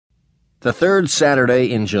The third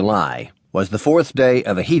Saturday in July was the fourth day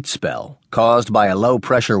of a heat spell caused by a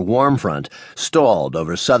low-pressure warm front stalled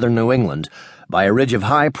over southern New England by a ridge of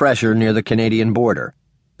high pressure near the Canadian border.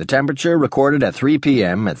 The temperature recorded at 3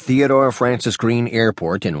 p.m. at Theodore Francis Green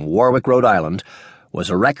Airport in Warwick, Rhode Island,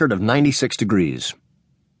 was a record of 96 degrees.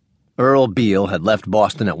 Earl Beale had left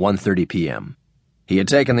Boston at 1:30 p.m. He had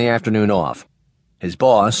taken the afternoon off. His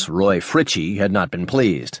boss, Roy Fritchie, had not been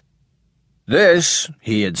pleased. "This,"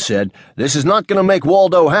 he had said, "this is not going to make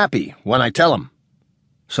Waldo happy when I tell him."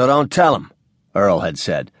 "So don't tell him," Earl had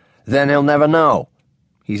said. "Then he'll never know.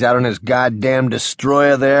 He's out on his goddamn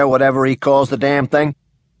destroyer there, whatever he calls the damn thing.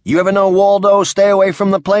 You ever know Waldo stay away from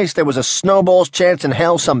the place? There was a snowball's chance in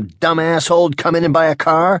hell some dumb asshole'd come in and buy a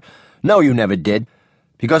car? No, you never did.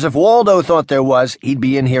 Because if Waldo thought there was, he'd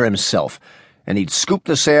be in here himself, and he'd scoop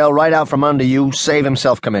the sale right out from under you, save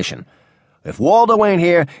himself commission. If Waldo ain't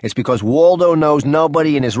here, it's because Waldo knows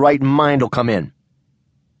nobody in his right mind will come in."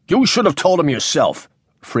 "You should have told him yourself,"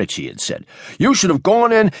 Fritchie had said. "You should have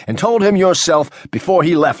gone in and told him yourself before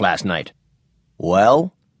he left last night."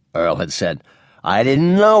 "Well," Earl had said, "I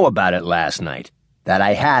didn't know about it last night. That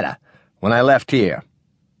I hadda, when I left here.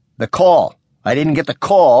 The call. I didn't get the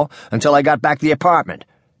call until I got back to the apartment.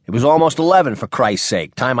 It was almost 11, for Christ's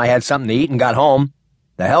sake, time I had something to eat and got home.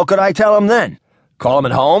 The hell could I tell him then? Call him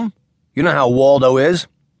at home? You know how Waldo is.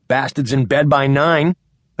 Bastard's in bed by 9.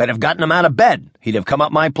 I'd have gotten him out of bed. He'd have come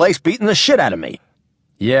up my place beating the shit out of me."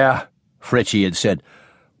 "Yeah," Fritchie had said.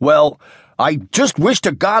 "Well, I just wish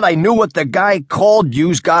to God I knew what the guy called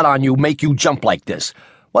you's got on you make you jump like this.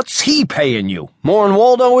 What's he paying you? More'n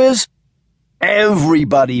Waldo is?"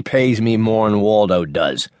 "Everybody pays me more'n Waldo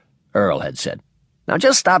does," Earl had said. "Now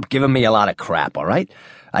just stop giving me a lot of crap, all right?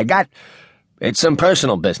 It's some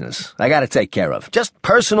personal business I gotta take care of. Just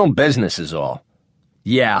personal business is all."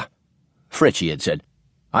 "Yeah," Fritchie had said.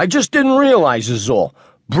 "I just didn't realize is all.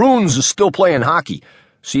 Bruins is still playing hockey.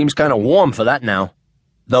 Seems kind of warm for that now."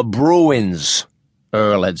 "The Bruins,"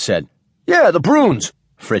 Earl had said. "Yeah, the Bruins,"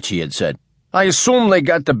 Fritchie had said. "I assume they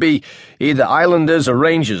got to be either Islanders or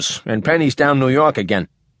Rangers, and Penny's down New York again.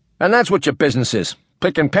 And that's what your business is,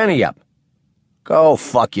 picking Penny up." "Go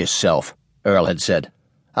fuck yourself," Earl had said.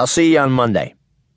 "I'll see you on Monday."